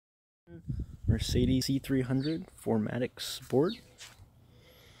Mercedes C300 4Matic Sport.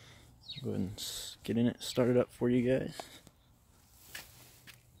 Go ahead and get in it, start it up for you guys.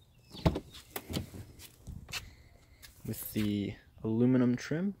 With the aluminum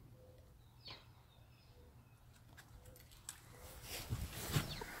trim.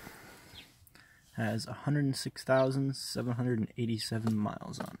 Has 106,787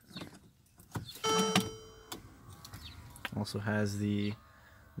 miles on it. Also has the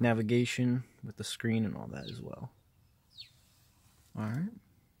navigation with the screen and all that as well. Alright.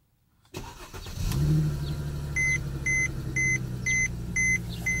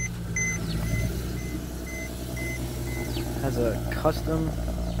 Has a custom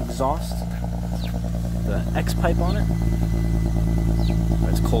exhaust, the X pipe on it.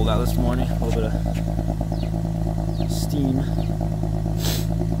 It's cold out this morning, a little bit of steam.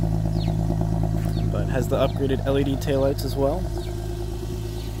 But has the upgraded LED taillights as well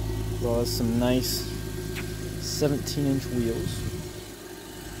as some nice 17-inch wheels.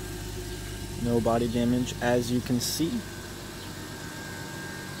 No body damage, as you can see.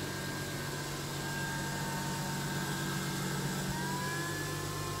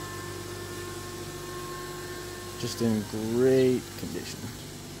 Just in great condition.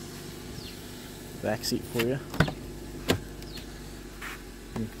 Back seat for you.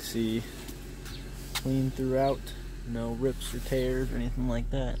 You can see clean throughout, no rips or tears or anything like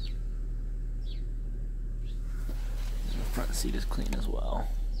that. And the front seat is clean as well.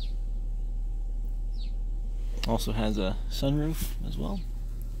 Also has a sunroof as well.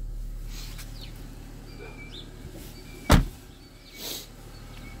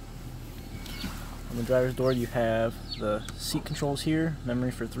 On the driver's door you have the seat controls here,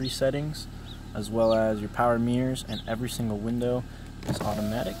 memory for 3 settings, as well as your power mirrors, and every single window is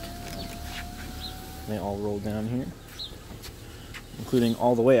automatic. They all roll down here, including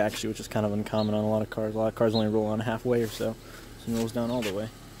all the way actually, which is kind of uncommon on a lot of cars. A lot of cars only roll on halfway or so. This one rolls down all the way.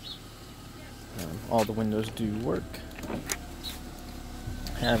 All the windows do work.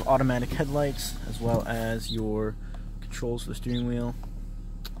 Have automatic headlights, as well as your controls for the steering wheel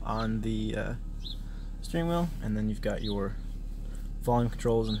on the steering wheel, and then you've got your volume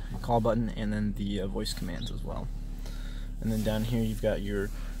controls and call button, and then the voice commands as well. And then down here you've got your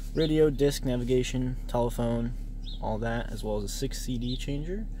radio, disc, navigation, telephone, all that, as well as a 6 CD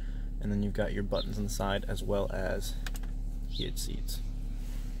changer, and then you've got your buttons on the side, as well as heated seats.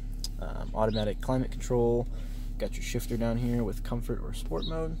 Automatic climate control, got your shifter down here with comfort or sport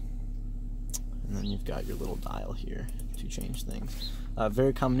mode, and then you've got your little dial here to change things.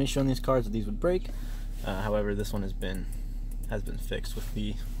 Very common issue on these cars that these would break. However, this one has been fixed with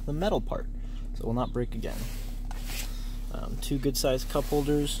the metal part, so it will not break again. 2 good sized cup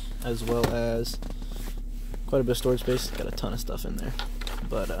holders, as well as quite a bit of storage space. Got a ton of stuff in there,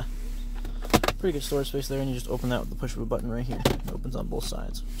 but pretty good storage space there, and you just open that with the push of a button right here. It opens on both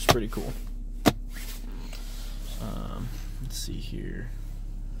sides, which is pretty cool. Let's see here.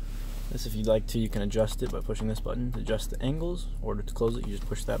 This, if you'd like to, you can adjust it by pushing this button to adjust the angles, or to close it, you just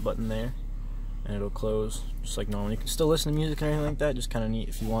push that button there, and it'll close just like normal. You can still listen to music and everything like that, just kind of neat.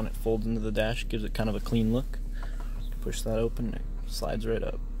 If you want it folded into the dash, it gives it kind of a clean look. Push that open, and it slides right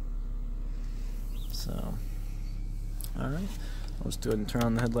up. So, alright. I'll just go ahead and turn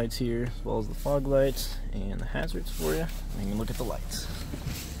on the headlights here, as well as the fog lights and the hazards for you. And you can look at the lights.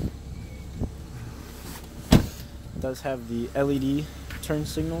 It does have the LED turn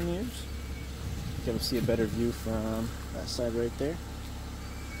signal mirrors. You can see a better view from that side right there.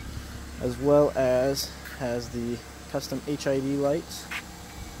 As well as has the custom HID lights,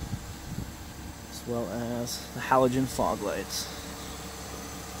 as well as the halogen fog lights.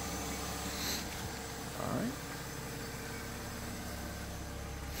 Alright.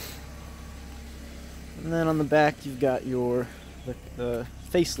 And then on the back you've got the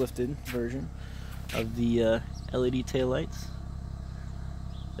facelifted version of the LED taillights.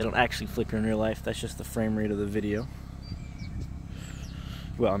 They don't actually flicker in real life, that's just the frame rate of the video.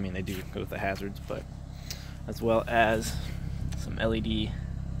 Well, I mean, they do go with the hazards, but as well as some LED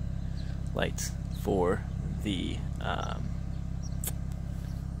lights for the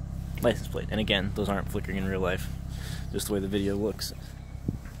license plate. And again, those aren't flickering in real life, just the way the video looks.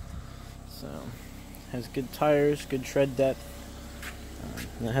 So, has good tires, good tread depth,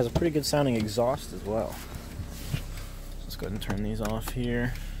 and it has a pretty good sounding exhaust as well. Let's go ahead and turn these off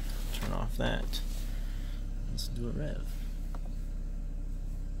here, turn off that. Let's do a rev.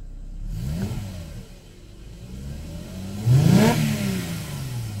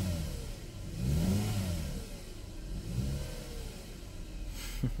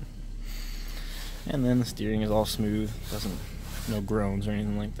 And then the steering is all smooth, no groans or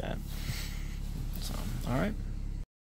anything like that. Alright.